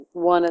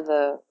one of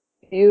the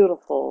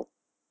beautiful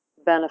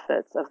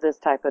benefits of this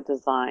type of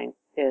design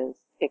is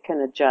it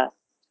can adjust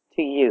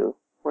to you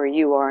where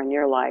you are in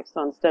your life.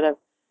 So instead of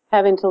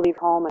having to leave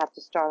home and have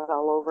to start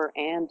all over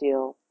and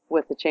deal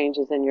with the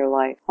changes in your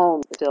life, home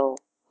is still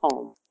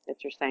home.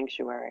 It's your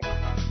sanctuary.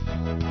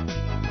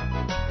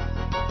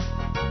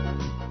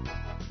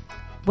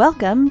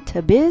 Welcome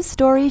to Biz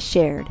Stories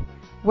Shared,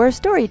 where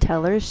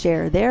storytellers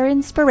share their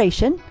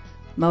inspiration,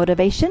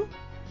 motivation,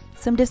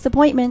 some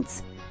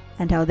disappointments,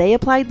 and how they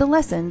applied the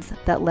lessons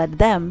that led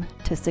them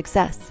to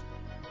success.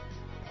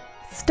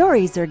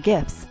 Stories are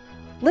gifts.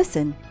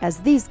 Listen as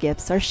these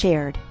gifts are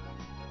shared.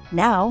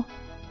 Now,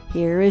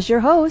 here is your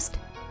host,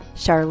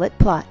 Charlotte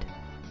Plott.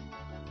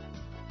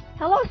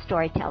 Hello,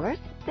 storytellers.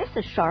 This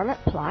is Charlotte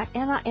Plott,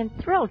 and I am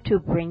thrilled to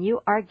bring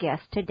you our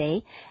guest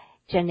today,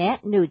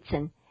 Jeanette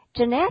Knudsen.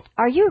 Jeanette,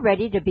 are you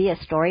ready to be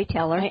a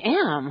storyteller? I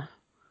am.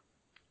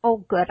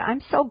 Oh, good.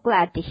 I'm so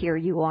glad to hear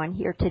you on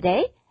here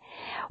today.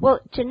 Well,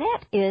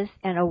 Jeanette is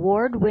an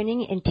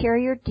award-winning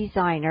interior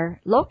designer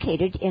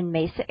located in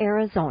Mesa,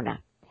 Arizona.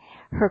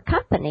 Her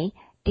company,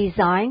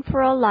 Design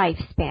for a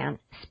Lifespan,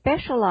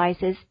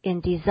 specializes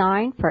in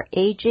design for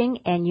aging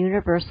and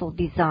universal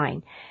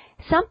design,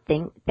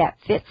 something that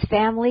fits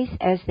families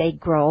as they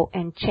grow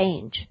and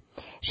change.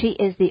 She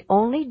is the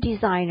only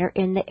designer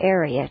in the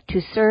area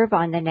to serve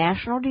on the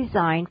National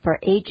Design for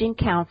Aging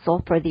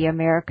Council for the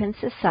American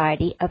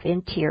Society of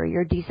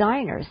Interior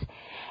Designers.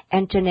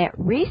 And Jeanette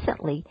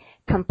recently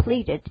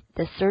completed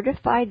the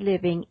Certified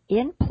Living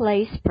in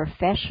Place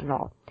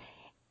Professional.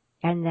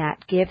 And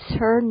that gives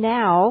her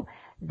now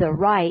the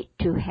right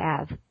to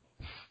have,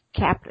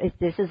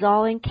 this is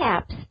all in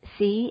caps,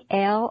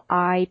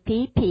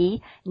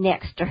 CLIPP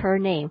next to her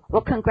name.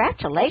 Well,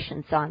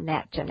 congratulations on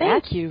that,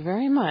 Jeanette. Thank you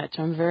very much.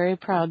 I'm very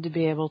proud to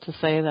be able to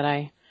say that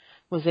I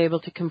was able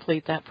to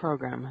complete that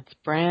program. It's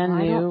brand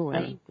new,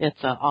 and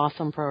it's an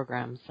awesome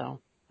program,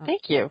 so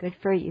thank you. Good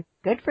for you.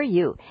 Good for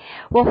you.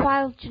 Well,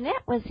 while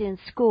Jeanette was in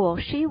school,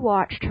 she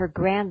watched her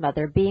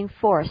grandmother being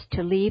forced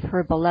to leave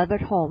her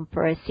beloved home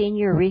for a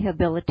senior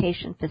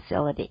rehabilitation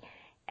facility.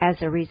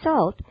 As a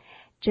result,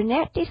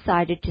 Jeanette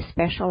decided to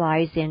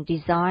specialize in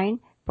design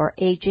for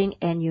aging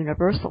and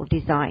universal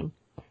design.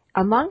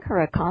 Among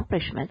her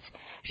accomplishments,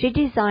 she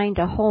designed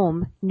a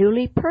home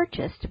newly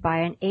purchased by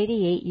an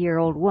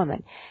 88-year-old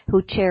woman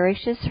who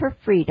cherishes her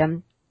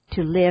freedom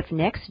to live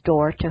next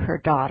door to her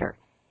daughter.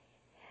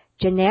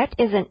 Jeanette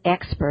is an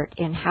expert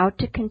in how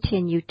to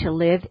continue to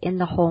live in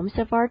the homes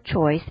of our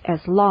choice as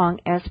long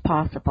as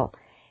possible.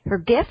 Her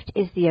gift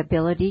is the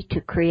ability to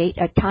create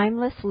a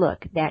timeless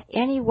look that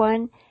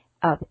anyone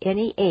of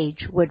any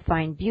age would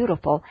find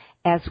beautiful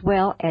as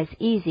well as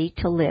easy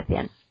to live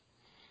in.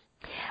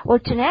 Well,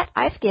 Jeanette,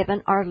 I've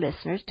given our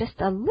listeners just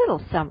a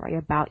little summary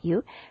about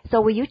you,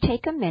 so will you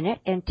take a minute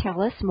and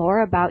tell us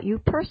more about you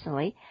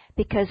personally,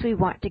 because we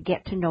want to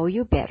get to know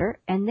you better,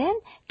 and then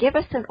give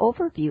us an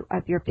overview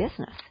of your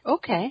business.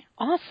 Okay,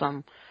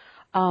 awesome.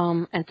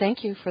 And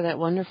thank you for that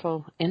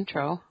wonderful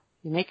intro.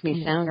 You make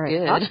me sound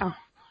good. Awesome.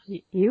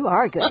 You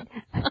are good.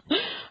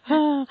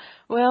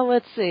 Well,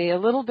 let's see, a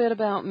little bit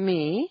about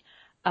me.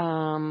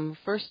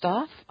 First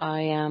off,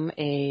 I am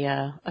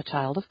a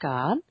child of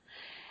God,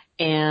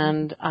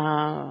 and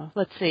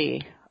let's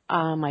see,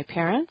 my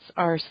parents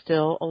are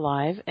still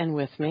alive and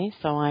with me,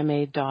 so I'm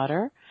a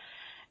daughter,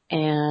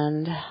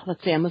 and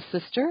let's see, I'm a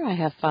sister. I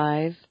have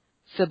 5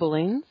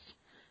 siblings,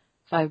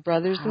 5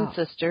 brothers and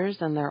sisters,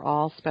 and they're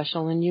all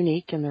special and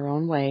unique in their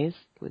own ways.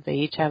 They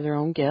each have their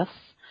own gifts.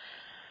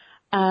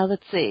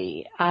 Let's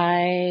see,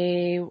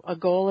 a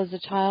goal as a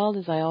child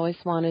is I always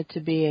wanted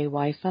to be a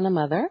wife and a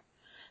mother.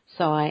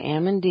 So I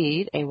am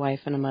indeed a wife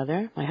and a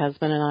mother. My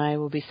husband and I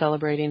will be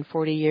celebrating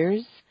 40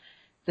 years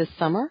this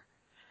summer.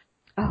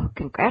 Oh,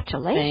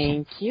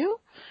 congratulations. Thank you.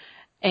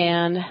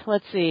 And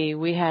let's see,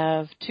 we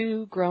have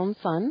 2 grown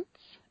sons,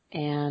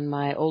 and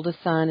my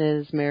oldest son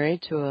is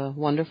married to a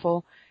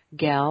wonderful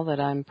gal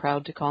that I'm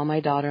proud to call my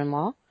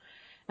daughter-in-law.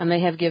 And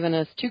they have given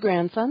us 2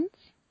 grandsons.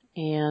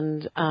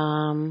 And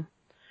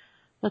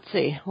let's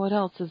see, what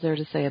else is there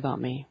to say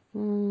about me?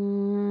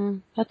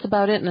 That's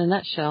about it in a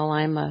nutshell.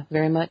 I'm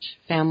very much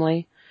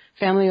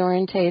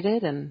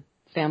family-orientated, and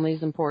family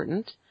is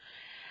important.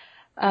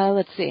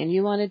 Let's see, and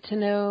you wanted to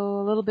know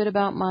a little bit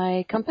about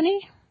my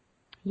company?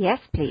 Yes,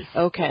 please.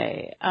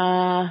 Okay,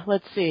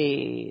 let's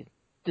see.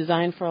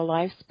 Design for a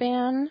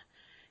Lifespan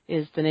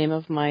is the name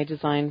of my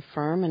design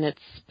firm, and it's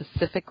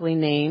specifically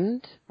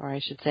named, or I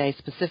should say I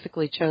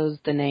specifically chose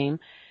the name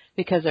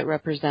because it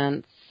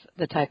represents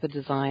the type of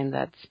design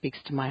that speaks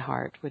to my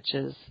heart, which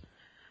is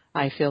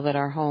I feel that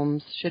our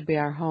homes should be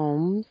our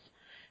homes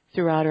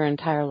throughout our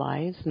entire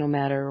lives, no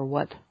matter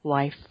what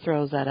life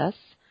throws at us.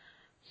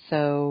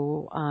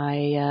 So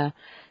I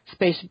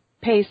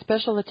pay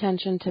special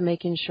attention to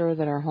making sure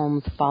that our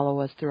homes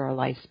follow us through our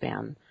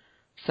lifespan.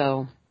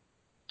 So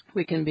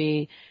we can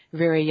be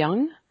very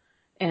young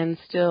and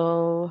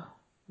still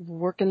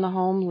work in the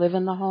home, live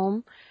in the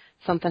home.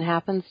 Something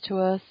happens to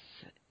us,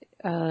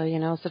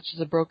 such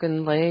as a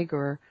broken leg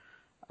or,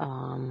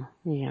 the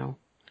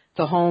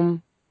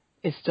home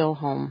is still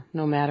home,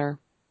 no matter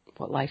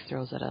what life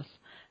throws at us.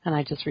 And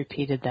I just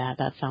repeated that.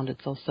 That sounded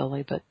so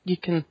silly, but you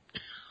can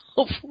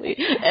hopefully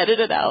edit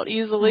it out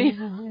easily.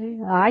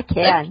 I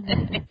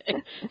can.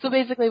 So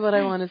basically what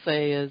I want to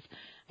say is,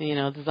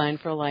 Design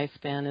for a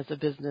Lifespan is a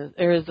business,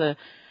 or is a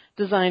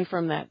design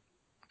firm that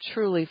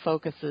truly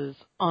focuses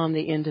on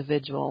the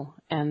individual,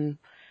 and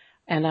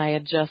I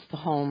adjust the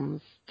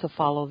homes to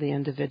follow the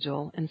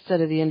individual instead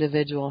of the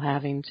individual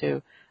having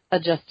to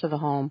adjust to the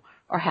home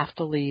or have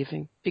to leave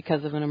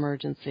because of an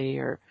emergency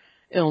or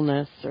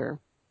illness or,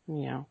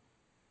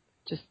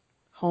 just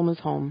home is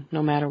home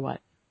no matter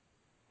what.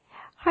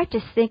 I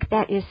just think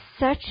that is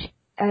such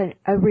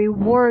a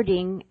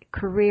rewarding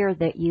career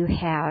that you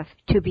have,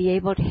 to be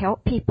able to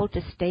help people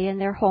to stay in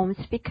their homes,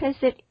 because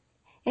it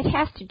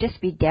has to just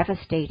be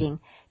devastating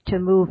to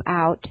move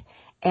out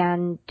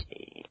and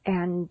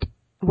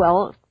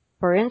well,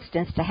 for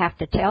instance, to have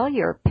to tell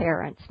your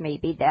parents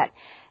maybe that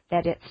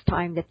it's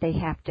time that they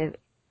have to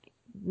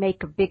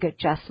make a big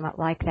adjustment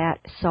like that.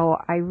 So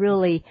I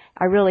really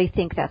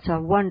think that's a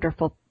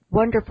wonderful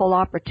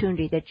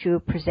opportunity that you're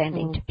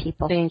presenting to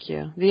people. Thank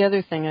you. The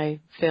other thing I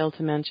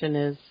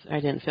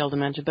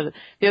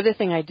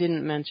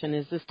didn't mention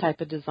is this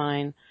type of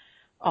design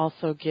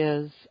also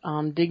gives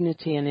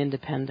dignity and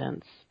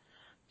independence.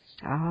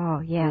 Oh,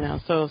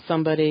 yes. So if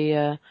somebody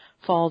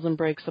falls and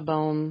breaks a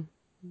bone,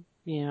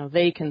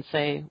 they can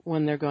say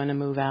when they're going to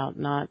move out,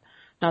 not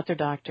their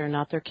doctor,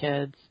 not their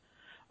kids,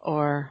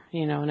 or,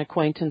 an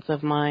acquaintance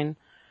of mine.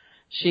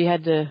 She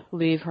had to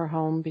leave her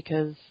home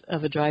because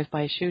of a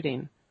drive-by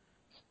shooting.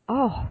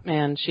 Oh.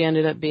 And she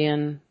ended up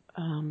being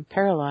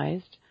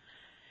paralyzed.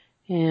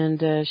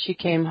 And she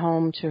came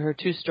home to her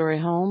 2-story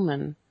home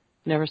and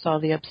never saw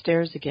the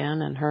upstairs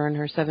again, and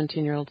her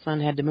 17-year-old son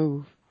had to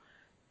move.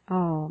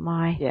 Oh,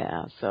 my.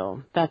 Yeah,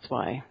 so that's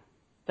why.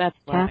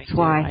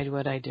 I do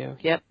what I do.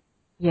 Yep.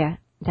 Yeah,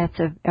 that's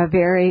a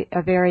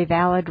very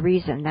valid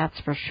reason, that's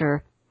for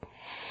sure.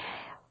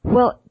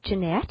 Well,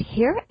 Jeanette,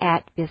 here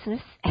at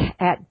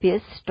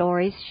Biz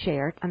Stories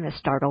Shared, I'm going to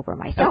start over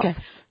myself. Okay.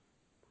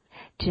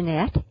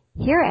 Jeanette,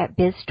 here at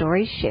Biz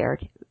Stories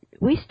Shared,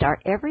 we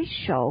start every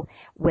show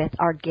with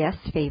our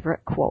guest's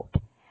favorite quote.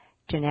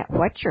 Jeanette,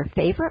 what's your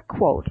favorite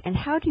quote, and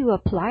how do you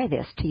apply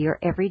this to your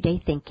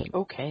everyday thinking?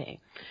 Okay.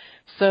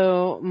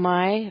 So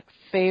my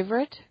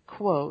favorite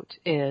quote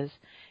is,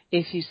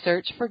 if you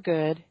search for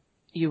good,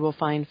 you will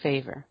find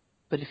favor.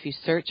 But if you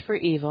search for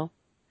evil,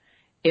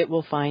 it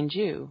will find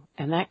you.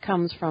 And that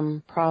comes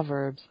from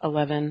Proverbs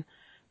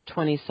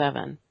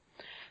 11:27.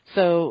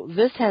 So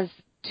this has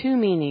two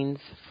meanings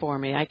for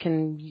me. I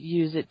can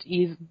use it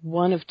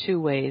one of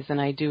two ways, and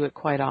I do it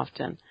quite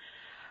often.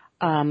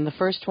 The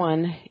first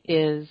one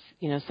is,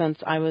 since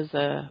I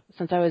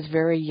was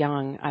very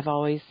young, I've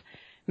always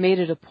made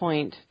it a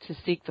point to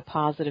seek the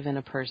positive in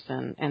a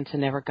person and to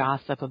never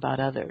gossip about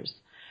others.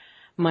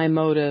 My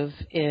motive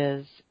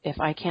is, if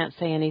I can't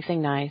say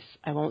anything nice,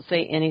 I won't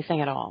say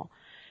anything at all.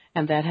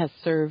 And that has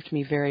served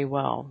me very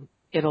well.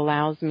 It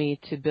allows me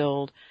to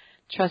build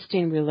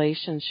trusting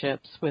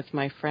relationships with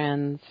my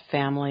friends,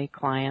 family,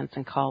 clients,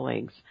 and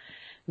colleagues.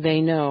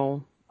 They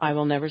know I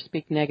will never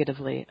speak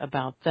negatively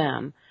about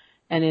them,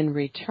 and in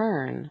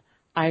return,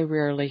 I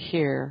rarely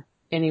hear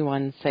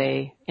anyone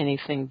say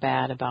anything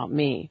bad about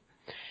me.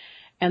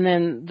 And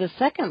then the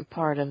second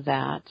part of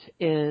that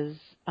is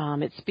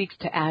it speaks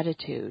to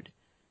attitude.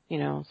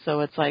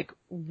 So it's like,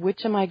 which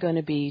am I going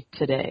to be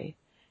today?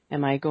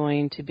 Am I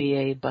going to be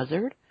a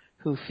buzzard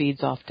who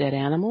feeds off dead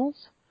animals?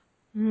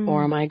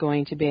 Or am I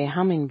going to be a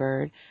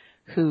hummingbird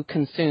who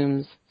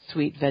consumes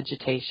sweet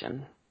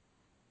vegetation?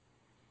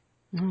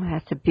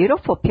 That's a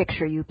beautiful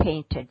picture you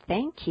painted.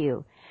 Thank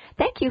you.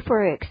 Thank you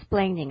for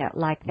explaining it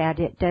like that.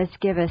 It does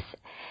give us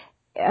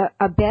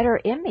a better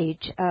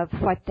image of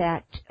what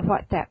that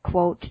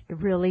quote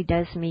really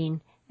does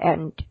mean,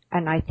 and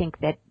I think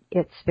that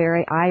it's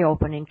very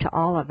eye-opening to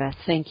all of us.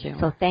 Thank you.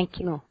 So thank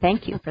you.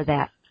 Thank you for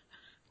that.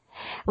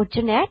 Well,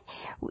 Jeanette,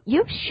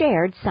 you've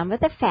shared some of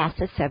the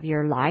facets of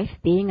your life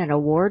being an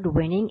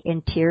award-winning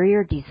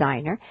interior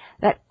designer,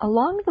 but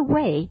along the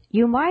way,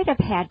 you might have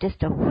had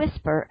just a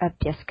whisper of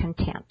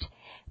discontent.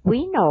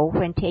 We know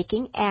when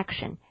taking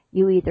action,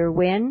 you either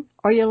win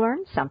or you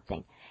learn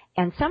something,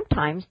 and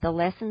sometimes the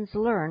lessons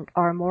learned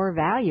are more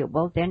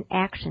valuable than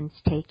actions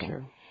taken.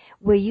 Sure.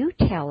 Will you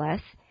tell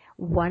us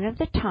one of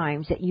the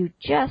times that you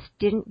just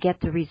didn't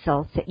get the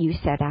results that you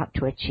set out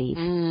to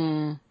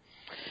achieve?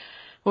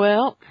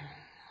 Well,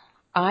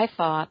 I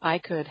thought I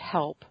could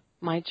help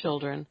my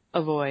children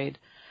avoid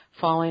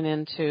falling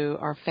into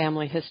our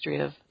family history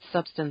of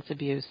substance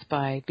abuse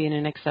by being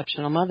an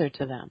exceptional mother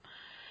to them.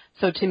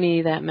 So to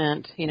me, that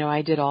meant,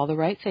 I did all the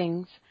right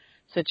things,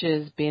 such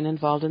as being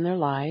involved in their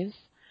lives,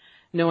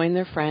 knowing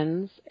their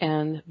friends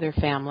and their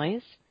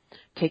families,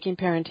 taking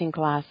parenting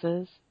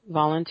classes,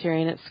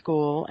 volunteering at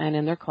school and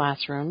in their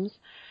classrooms.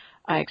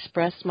 I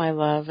expressed my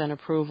love and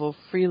approval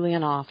freely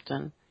and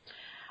often.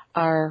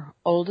 Our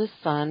oldest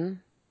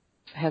son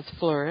has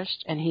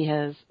flourished, and he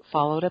has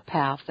followed a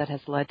path that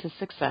has led to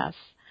success.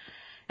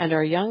 and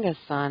our youngest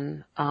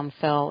son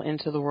fell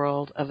into the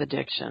world of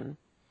addiction.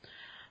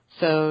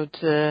 So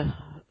to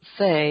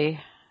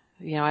say,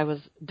 I was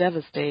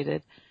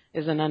devastated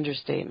is an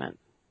understatement.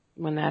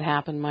 When that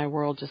happened, my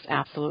world just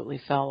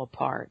absolutely fell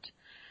apart.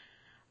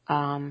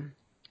 And,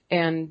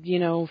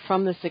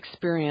 from this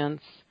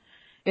experience,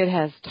 it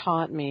has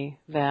taught me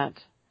that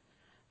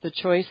the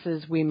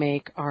choices we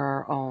make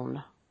are our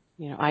own.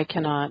 I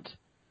cannot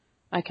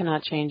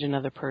change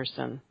another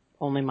person,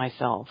 only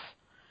myself.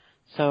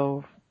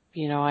 So,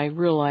 I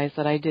realized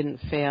that I didn't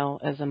fail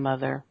as a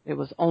mother. It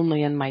was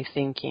only in my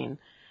thinking,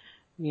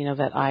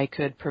 that I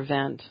could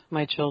prevent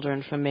my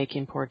children from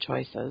making poor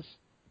choices.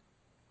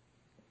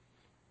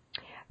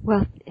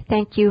 Well,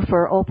 thank you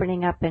for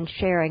opening up and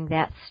sharing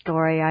that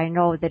story. I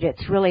know that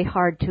it's really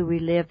hard to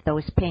relive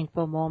those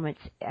painful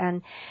moments,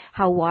 and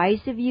how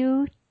wise of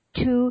you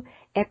to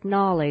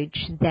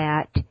acknowledge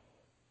that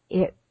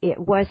it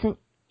wasn't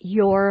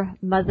your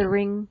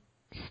mothering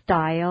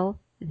style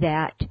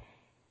that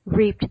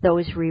reaped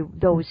those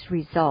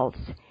results.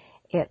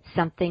 It's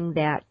something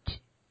that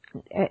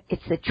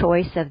it's the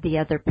choice of the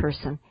other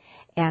person.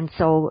 And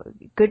so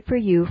good for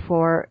you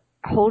for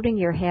holding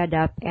your head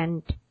up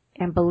and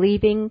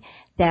believing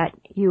that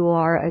you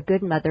are a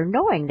good mother,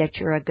 knowing that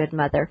you're a good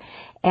mother,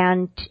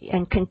 and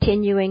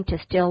continuing to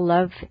still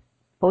love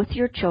both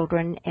your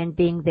children and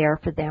being there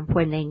for them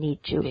when they need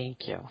you.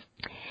 Thank you.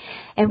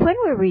 And when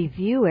we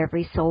review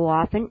every so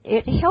often,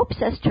 it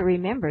helps us to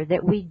remember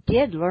that we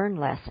did learn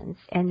lessons,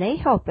 and they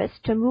help us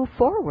to move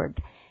forward.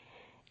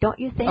 Don't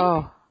you think?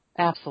 Oh,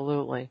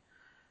 absolutely.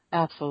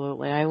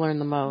 Absolutely. I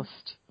learned the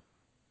most.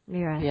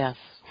 Yes.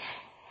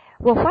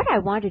 Well, what I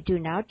want to do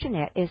now,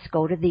 Jeanette, is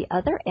go to the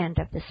other end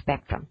of the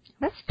spectrum.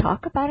 Let's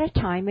talk about a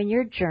time in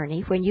your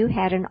journey when you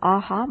had an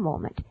aha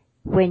moment,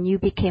 when you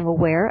became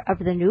aware of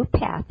the new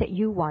path that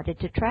you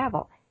wanted to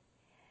travel.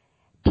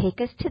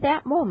 Take us to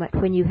that moment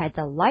when you had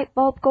the light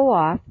bulb go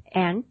off,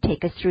 and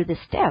take us through the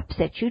steps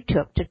that you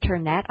took to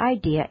turn that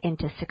idea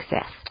into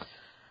success.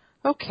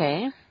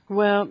 Okay.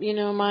 Well,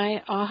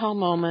 my aha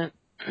moment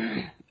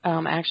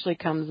actually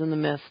comes in the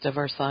midst of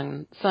our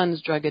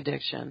son's drug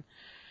addiction.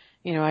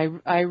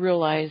 I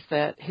realized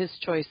that his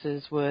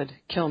choices would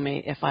kill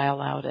me if I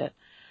allowed it.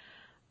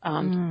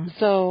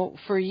 So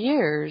for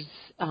years,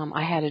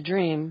 I had a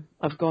dream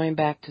of going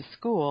back to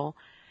school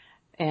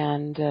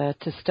and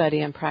to study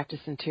and practice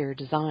interior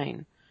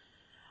design.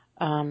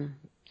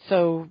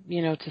 So,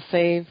 to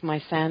save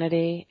my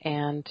sanity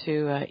and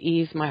to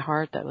ease my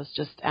heart that was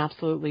just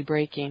absolutely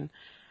breaking,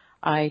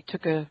 I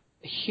took a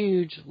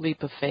huge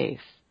leap of faith,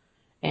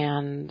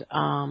 and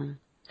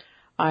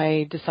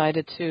I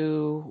decided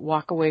to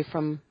walk away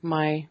from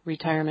my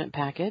retirement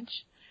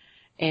package.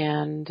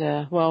 And,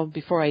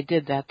 before I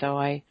did that, though,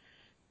 I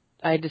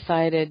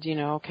decided,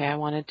 okay, I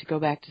wanted to go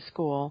back to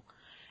school.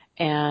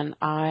 And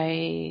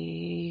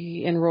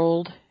I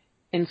enrolled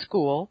in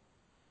school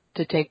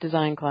to take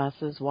design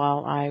classes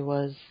while I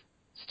was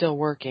still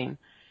working.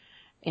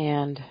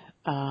 And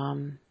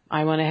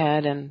I went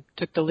ahead and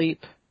took the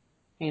leap.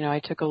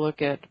 I took a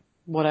look at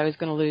what I was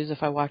going to lose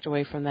if I walked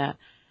away from that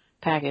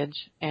package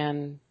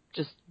and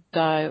just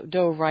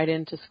dove right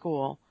into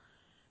school.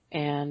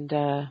 And,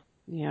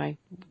 I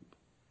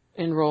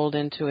enrolled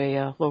into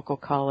a local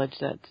college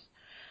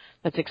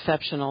that's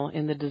exceptional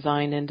in the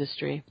design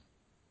industry.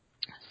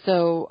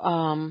 So,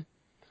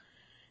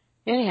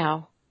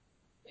 anyhow,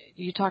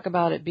 you talk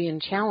about it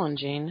being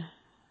challenging.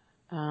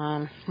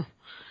 Not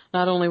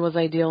only was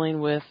I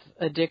dealing with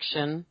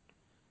addiction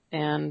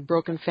and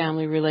broken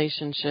family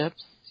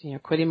relationships,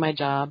 quitting my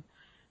job,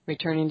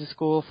 returning to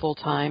school full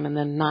time, and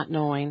then not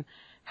knowing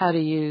how to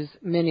use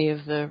many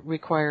of the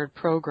required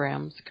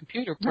programs,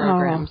 computer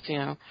programs,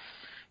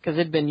 because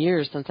it'd been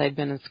years since I'd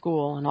been in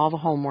school, and all the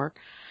homework.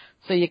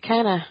 So you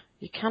kind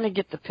of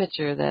get the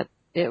picture that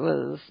it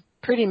was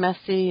pretty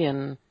messy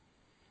and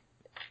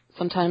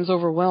sometimes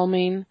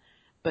overwhelming.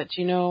 But,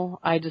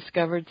 I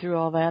discovered through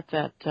all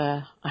that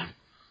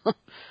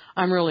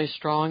I'm really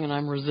strong and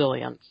I'm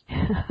resilient.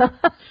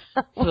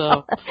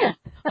 So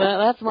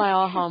that's my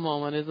aha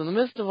moment, is in the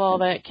midst of all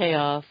that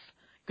chaos,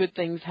 good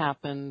things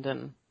happened,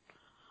 and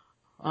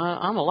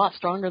I'm a lot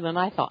stronger than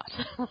I thought.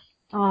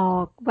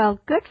 Oh, well,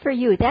 good for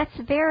you. That's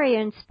a very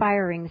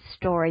inspiring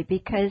story,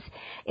 because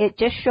it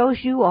just shows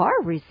you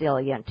are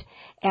resilient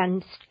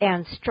and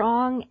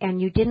strong, and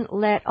you didn't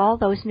let all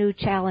those new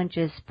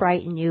challenges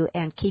frighten you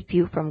and keep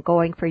you from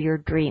going for your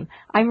dream.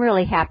 I'm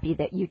really happy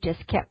that you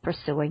just kept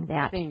pursuing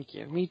that. Thank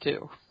you. Me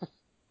too.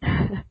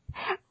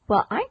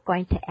 Well, I'm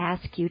going to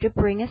ask you to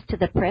bring us to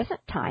the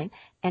present time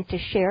and to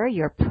share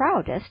your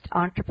proudest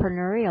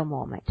entrepreneurial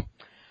moment.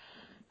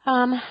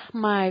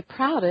 My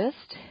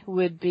proudest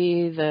would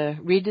be the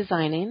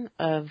redesigning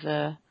of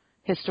the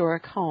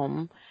historic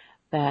home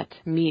that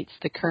meets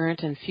the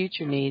current and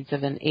future needs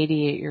of an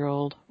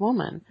 88-year-old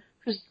woman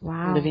who's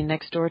living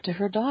next door to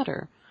her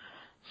daughter.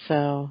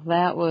 So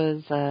that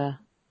was a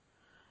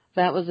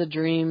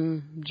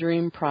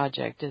dream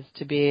project, is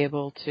to be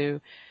able to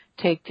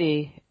take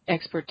the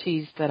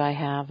expertise that I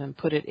have and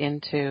put it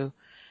into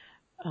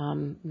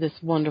this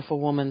wonderful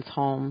woman's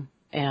home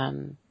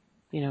And,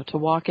 to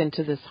walk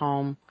into this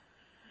home,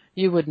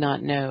 you would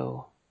not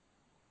know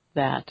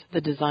that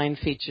the design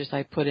features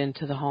I put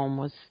into the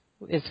home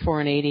is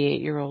for an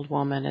 88-year-old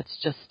woman. It's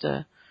just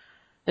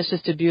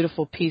a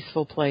beautiful,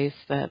 peaceful place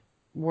that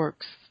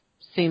works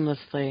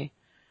seamlessly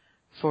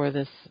for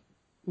this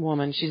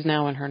woman. She's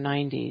now in her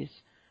 90s.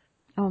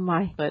 Oh,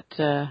 my. But,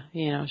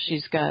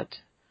 she's got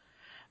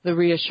the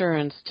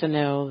reassurance to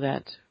know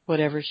that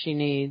whatever she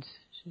needs,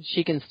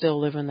 she can still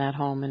live in that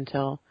home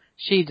until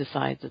she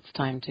decides it's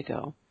time to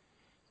go.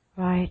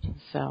 Right.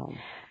 So,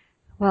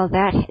 well,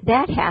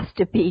 that has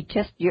to be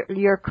just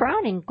your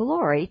crowning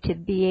glory, to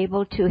be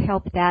able to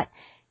help that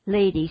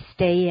lady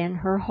stay in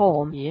her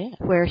home,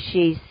 where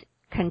she's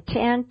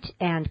content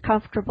and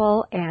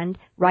comfortable and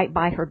right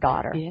by her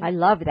daughter. Yeah. I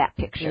love that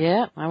picture.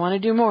 Yeah, I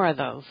want to do more of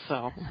those.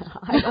 So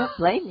I don't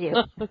blame you.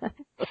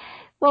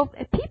 Well,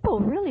 people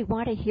really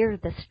want to hear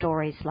the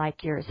stories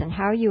like yours and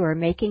how you are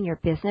making your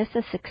business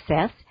a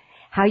success,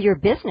 how your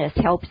business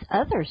helps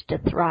others to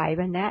thrive,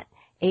 and that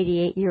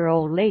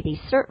 88-year-old lady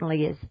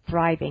certainly is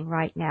thriving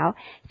right now.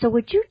 So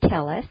would you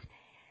tell us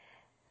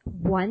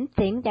one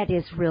thing that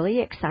is really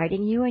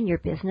exciting you in your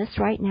business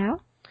right now?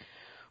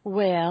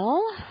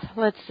 Well,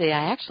 let's see.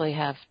 I actually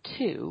have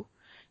two.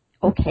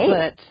 Okay.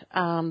 But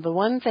the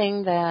one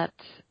thing that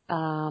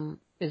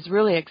is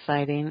really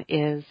exciting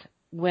is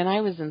when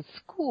I was in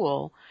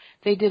school,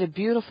 they did a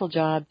beautiful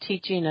job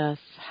teaching us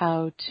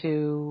how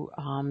to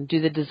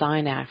do the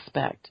design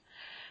aspect.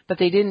 But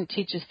they didn't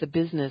teach us the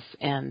business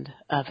end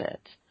of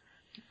it.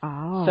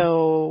 Oh.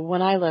 So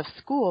when I left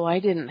school, I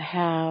didn't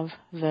have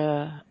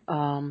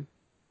I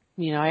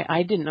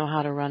didn't know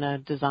how to run a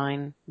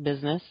design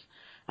business.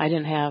 I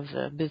didn't have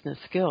the business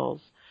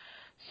skills.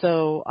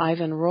 So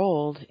I've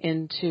enrolled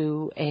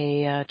into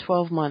a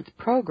 12-month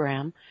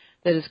program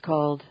that is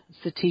called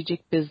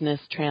Strategic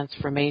Business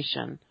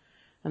Transformation,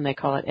 and they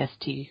call it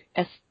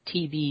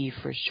STB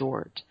for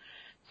short.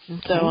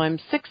 Okay. So I'm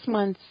 6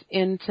 months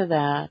into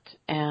that,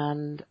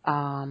 and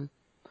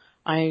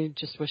I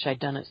just wish I'd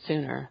done it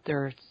sooner.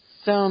 There are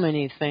so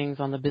many things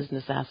on the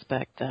business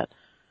aspect that,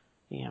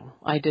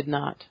 I did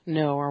not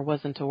know or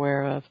wasn't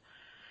aware of.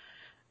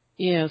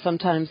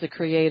 Sometimes the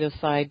creative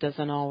side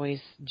doesn't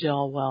always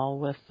gel well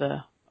with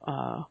the,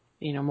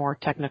 more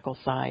technical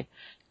side.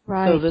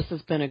 Right. So this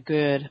has been a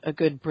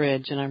good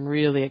bridge, and I'm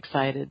really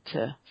excited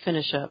to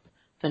finish up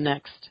the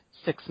next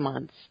 6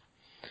 months.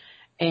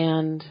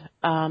 And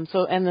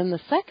and then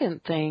the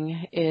second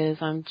thing is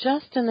I'm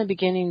just in the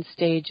beginning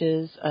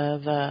stages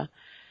of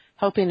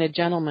helping a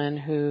gentleman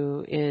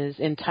who is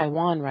in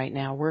Taiwan right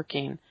now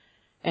working,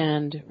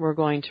 and we're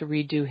going to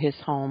redo his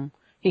home.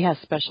 He has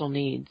special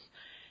needs,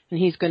 and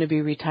he's going to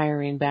be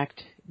retiring back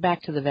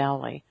to the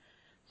valley.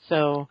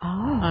 So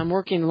I'm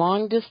working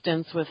long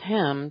distance with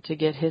him to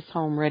get his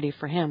home ready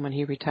for him when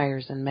he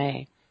retires in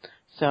May.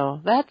 So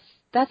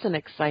that's an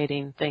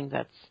exciting thing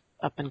that's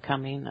up and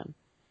coming. And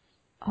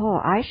oh,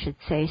 I should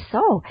say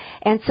so.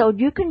 And so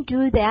you can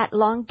do that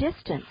long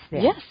distance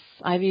then? Yes.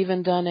 I've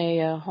even done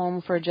a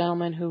home for a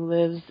gentleman who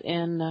lives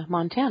in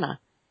Montana.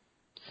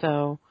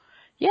 So,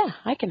 yeah,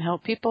 I can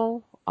help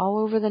people all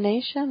over the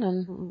nation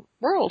and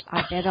world.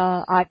 I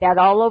bet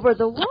all over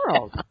the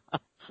world.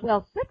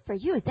 Well, good for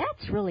you.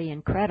 That's really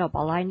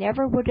incredible. I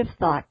never would have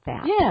thought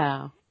that.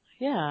 Yeah.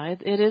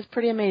 It is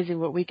pretty amazing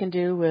what we can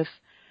do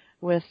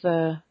with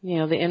the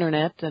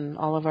internet and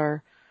all of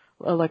our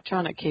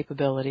electronic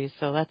capabilities.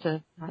 So that's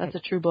a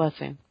true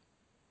blessing.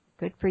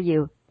 Good for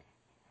you.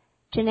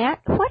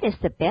 Jeanette, what is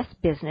the best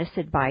business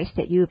advice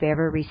that you've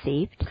ever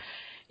received?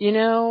 When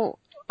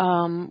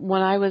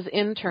I was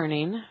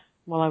interning,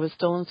 while I was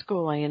still in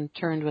school, I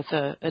interned with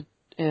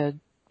a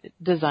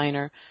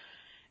designer,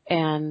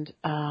 and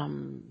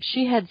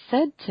she had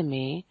said to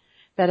me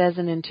that as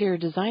an interior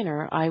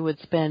designer, I would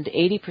spend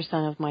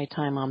 80% of my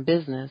time on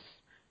business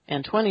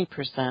and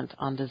 20%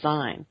 on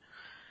design.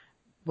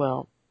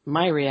 Well,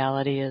 my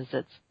reality is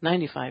it's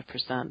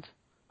 95%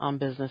 on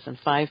business and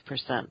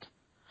 5%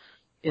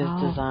 is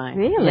design.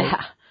 Really?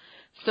 Yeah.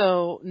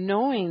 So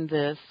knowing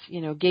this,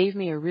 gave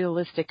me a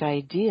realistic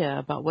idea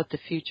about what the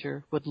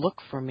future would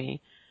look for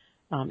me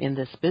in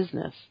this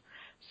business.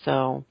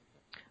 So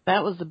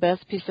that was the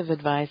best piece of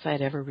advice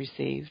I'd ever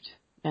received.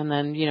 And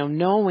then,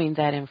 knowing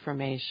that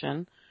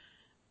information,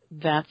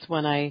 that's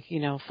when I,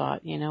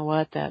 thought,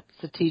 that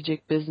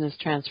strategic business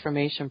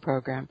transformation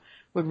program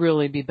would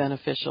really be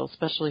beneficial,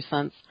 especially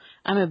since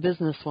I'm a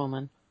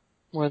businesswoman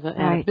a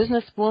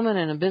businesswoman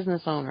and a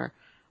business owner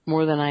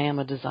more than I am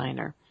a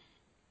designer.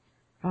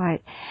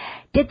 Right.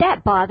 Did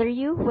that bother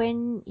you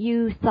when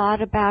you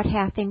thought about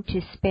having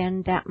to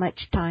spend that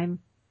much time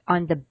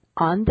on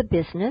the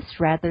business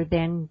rather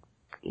than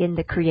in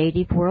the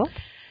creative world?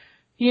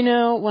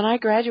 When I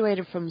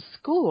graduated from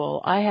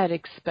school, I had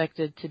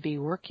expected to be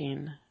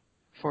working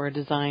for a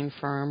design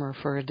firm or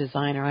for a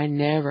designer. I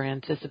never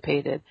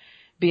anticipated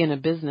being a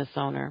business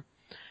owner.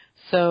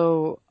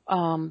 So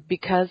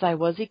because I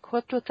was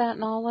equipped with that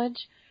knowledge,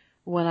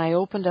 when I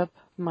opened up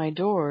my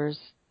doors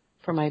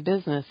for my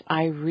business,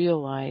 I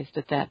realized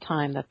at that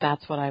time that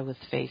that's what I was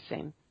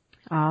facing.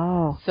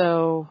 Oh.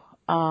 So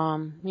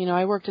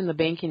I worked in the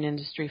banking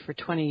industry for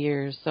 20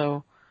 years,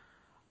 so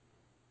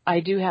I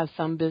do have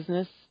some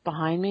business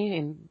behind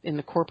me in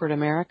the corporate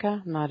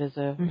America, not as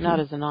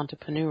an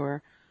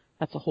entrepreneur.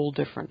 That's a whole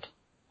different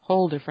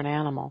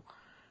animal.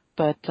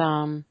 But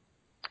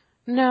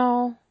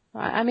no,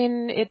 I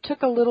mean, it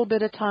took a little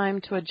bit of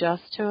time to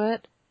adjust to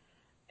it,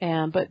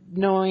 but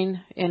knowing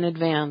in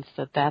advance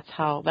that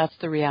that's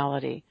the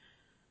reality.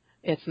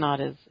 It's not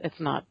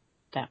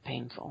that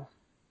painful.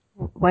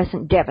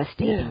 Wasn't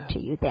devastating No. to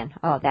you then.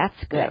 Oh,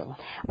 that's good. No.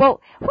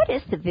 Well, what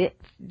is the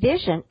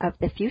vision of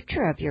the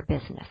future of your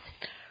business?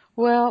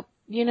 Well,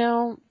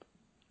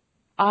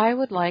 I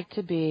would like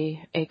to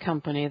be a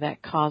company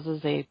that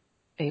causes a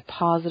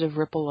positive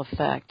ripple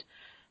effect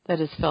that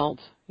is felt,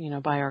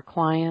 by our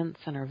clients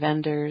and our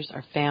vendors,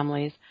 our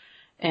families,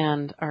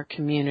 and our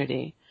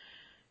community.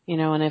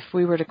 And if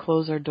we were to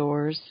close our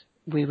doors,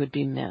 we would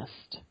be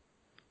missed.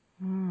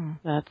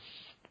 That's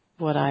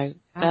what I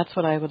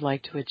would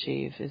like to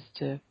achieve, is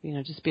to,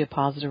 just be a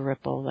positive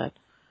ripple that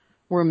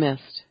we're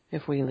missed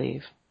if we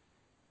leave.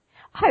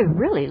 I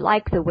really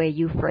like the way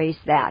you phrase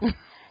that.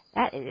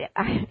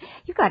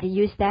 You got to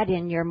use that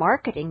in your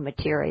marketing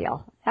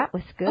material. That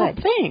was good.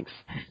 Oh, thanks.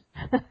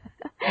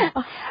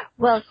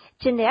 Well,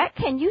 Jeanette,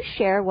 can you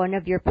share one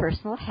of your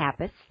personal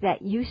habits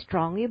that you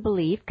strongly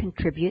believe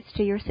contributes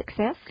to your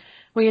success?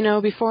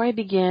 Well, before I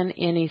begin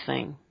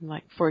anything,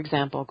 like, for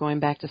example, going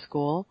back to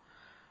school,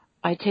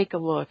 I take a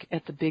look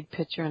at the big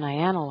picture and I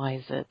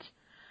analyze it.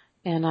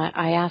 And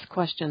I ask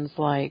questions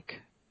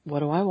like, what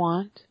do I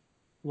want?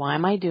 Why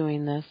am I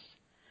doing this?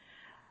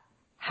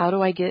 How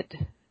do I get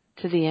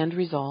to the end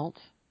result?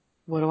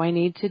 What do I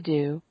need to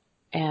do?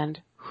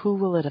 And who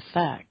will it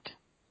affect?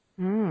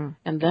 And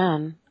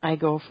then I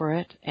go for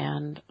it,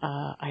 and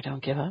I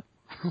don't give up.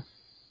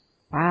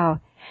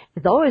 Wow.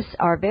 Those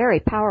are very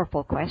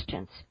powerful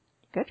questions.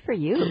 Good for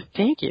you.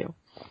 Thank you.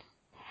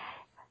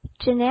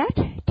 Jeanette,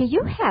 do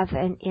you have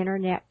an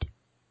internet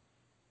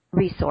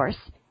resource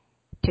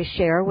to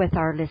share with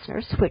our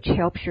listeners which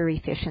helps your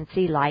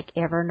efficiency, like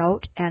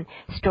Evernote and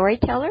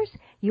Storytellers?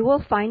 You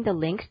will find the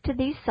links to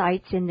these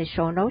sites in the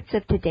show notes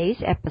of today's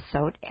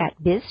episode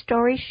at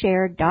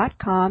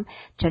bizstoryshared.com.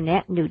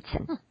 Jeanette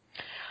Knudsen.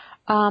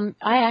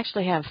 I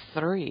actually have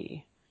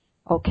 3.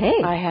 Okay.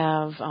 I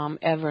have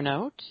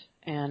Evernote,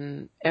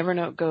 and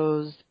Evernote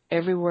goes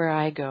everywhere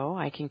I go.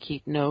 I can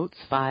keep notes,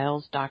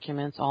 files,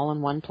 documents all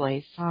in one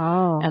place,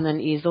 and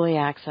then easily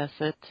access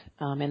it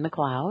in the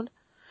cloud.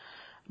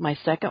 My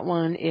second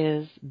one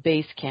is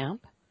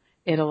Basecamp.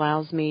 It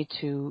allows me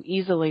to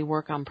easily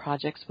work on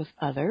projects with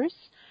others,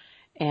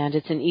 and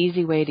it's an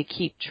easy way to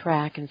keep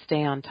track and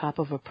stay on top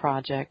of a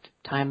project,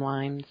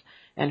 timelines,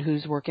 and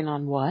who's working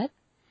on what.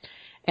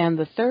 And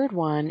the third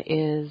one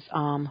is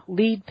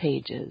Lead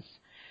Pages.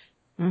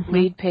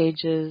 Lead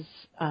Pages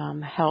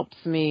helps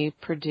me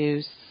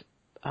produce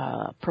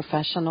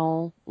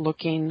professional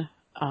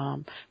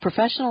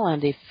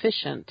and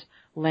efficient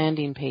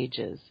landing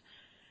pages.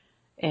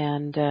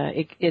 And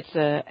it's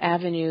an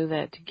avenue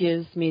that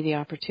gives me the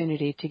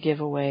opportunity to give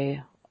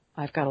away.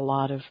 I've got a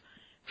lot of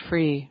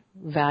free,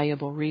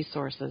 valuable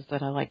resources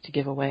that I like to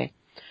give away.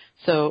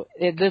 So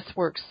this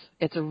works.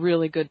 It's a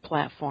really good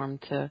platform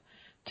to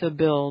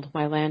build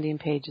my landing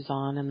pages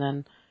on, and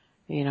then,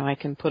 I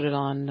can put it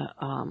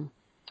on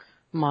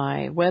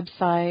my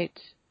website,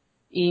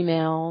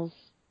 emails,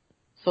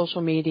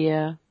 social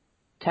media,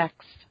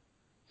 text.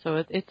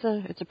 So it's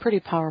a pretty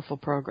powerful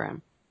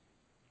program.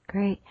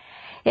 Great.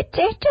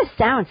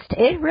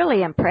 It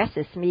really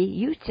impresses me.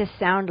 You just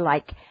sound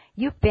like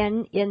you've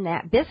been in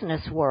that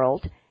business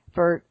world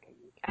for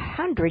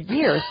 100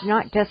 years,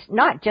 not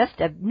just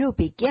a new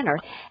beginner,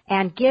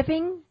 and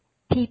giving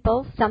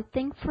people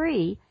something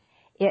free.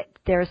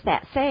 There's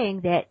that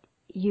saying that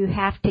you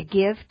have to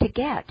give to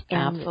get.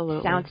 And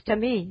absolutely.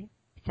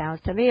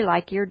 Sounds to me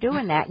like you're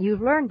doing that. You've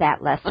learned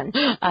that lesson.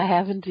 I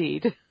have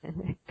indeed.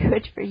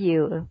 Good for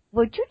you.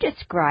 Would you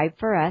describe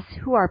for us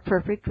who are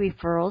perfect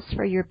referrals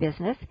for your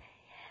business?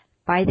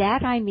 By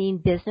that I mean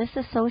business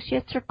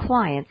associates or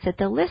clients that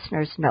the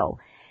listeners know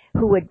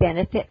who would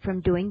benefit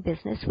from doing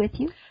business with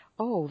you.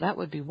 Oh, that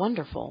would be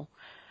wonderful.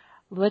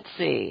 Let's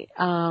see.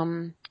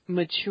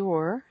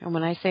 Mature, and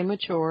when I say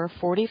mature,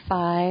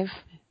 45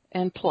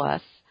 and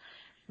plus,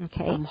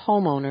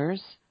 homeowners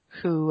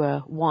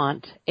who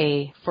want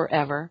a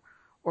forever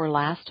or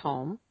last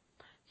home.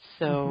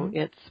 So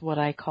it's what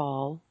I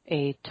call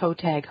a toe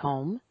tag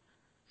home,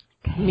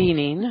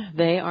 meaning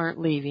they aren't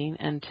leaving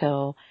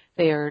until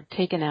they are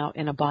taken out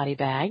in a body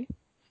bag.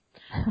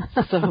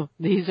 So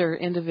these are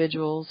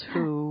individuals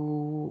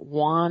who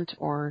want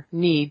or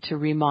need to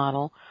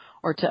remodel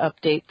or to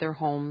update their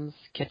homes,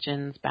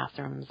 kitchens,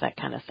 bathrooms, that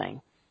kind of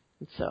thing.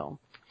 And so,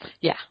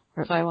 yeah.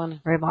 So I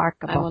want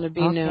to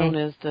be known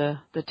as the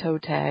toe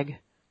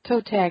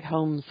tag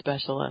home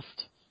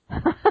specialist.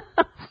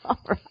 All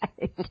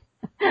right.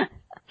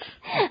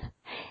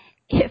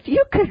 If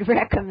you could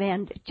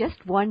recommend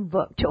just one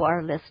book to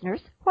our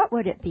listeners, what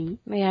would it be?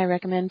 May I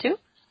recommend 2?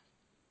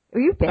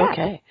 You bet.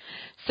 Okay.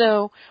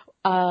 So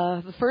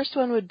the first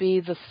one would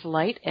be The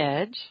Slight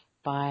Edge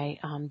by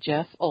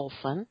Jeff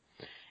Olson.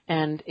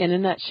 And in a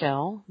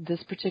nutshell,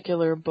 this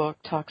particular book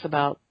talks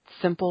about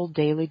simple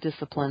daily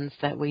disciplines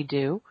that we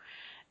do.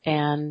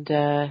 And,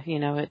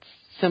 it's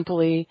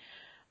simply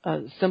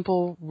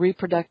simple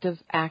reproductive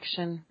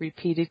action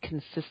repeated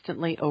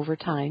consistently over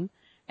time.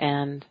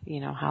 And,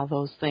 how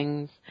those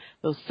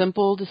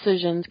simple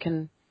decisions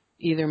can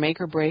either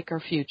make or break our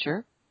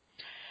future.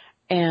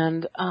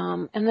 And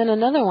then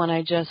another one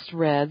I just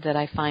read that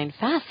I find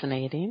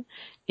fascinating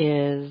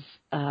is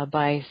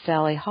by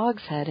Sally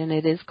Hogshead, and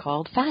it is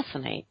called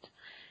Fascinate.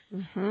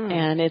 Mm-hmm.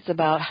 And it's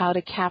about how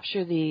to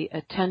capture the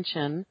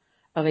attention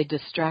of a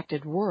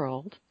distracted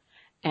world,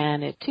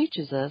 and it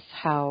teaches us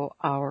how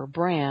our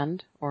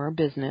brand or our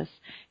business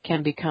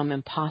can become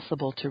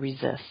impossible to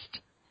resist.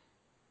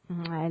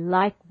 I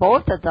like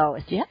both of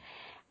those. Yeah.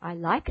 I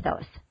like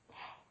those.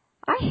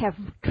 I have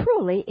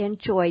truly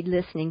enjoyed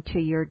listening to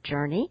your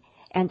journey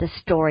and the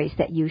stories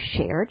that you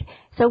shared.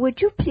 So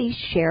would you please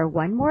share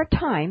one more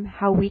time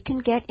how we can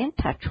get in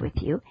touch with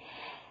you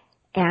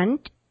and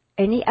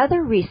any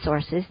other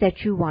resources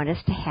that you want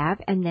us to have,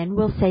 and then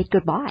we'll say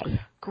goodbye.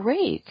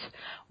 Great.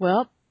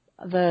 Well,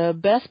 the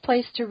best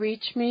place to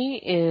reach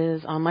me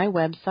is on my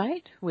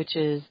website, which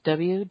is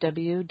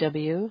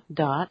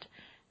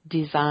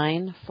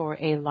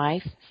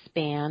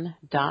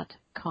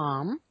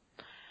www.designforalifespan.com.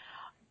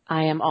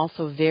 I am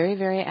also very,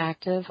 very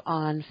active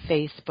on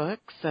Facebook,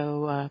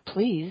 so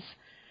please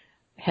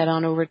head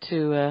on over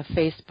to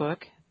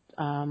Facebook.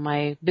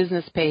 My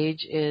business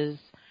page is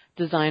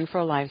Design for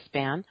a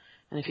Lifespan,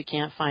 and if you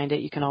can't find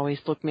it, you can always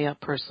look me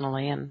up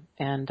personally.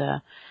 And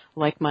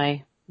like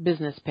my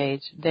business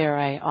page, there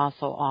I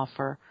also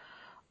offer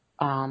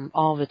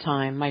all the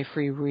time my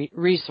free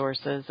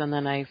resources, and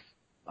then I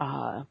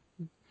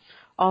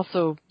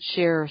also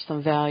share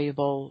some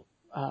valuable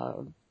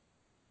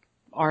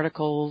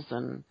articles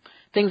and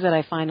things that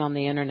I find on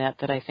the internet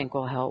that I think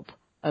will help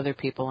other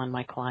people and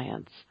my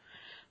clients.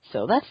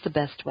 So that's the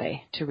best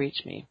way to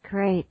reach me.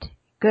 Great.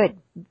 Good.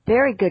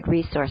 Very good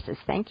resources.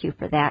 Thank you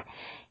for that.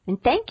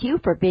 And thank you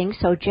for being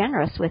so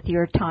generous with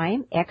your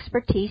time,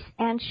 expertise,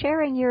 and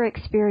sharing your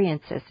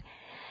experiences.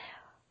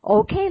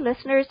 Okay,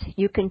 listeners,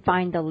 you can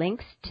find the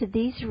links to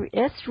these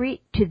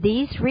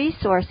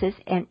resources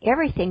and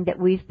everything that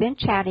we've been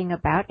chatting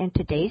about in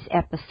today's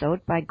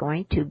episode by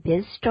going to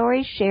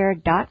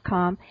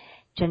bizstoryshared.com.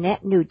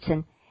 Jeanette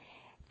Knudsen.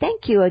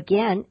 Thank you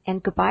again,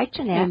 and goodbye,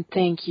 Jeanette. And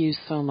thank you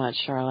so much,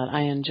 Charlotte.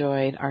 I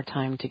enjoyed our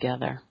time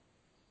together.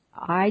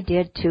 I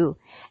did too.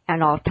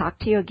 And I'll talk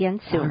to you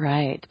again soon. All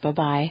right.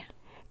 Bye-bye.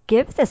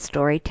 Give the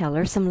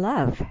storyteller some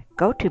love.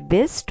 Go to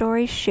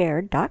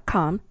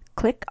bizstoryshared.com,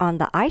 click on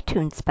the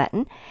iTunes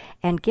button,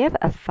 and give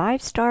a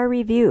 5-star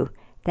review.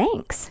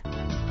 Thanks.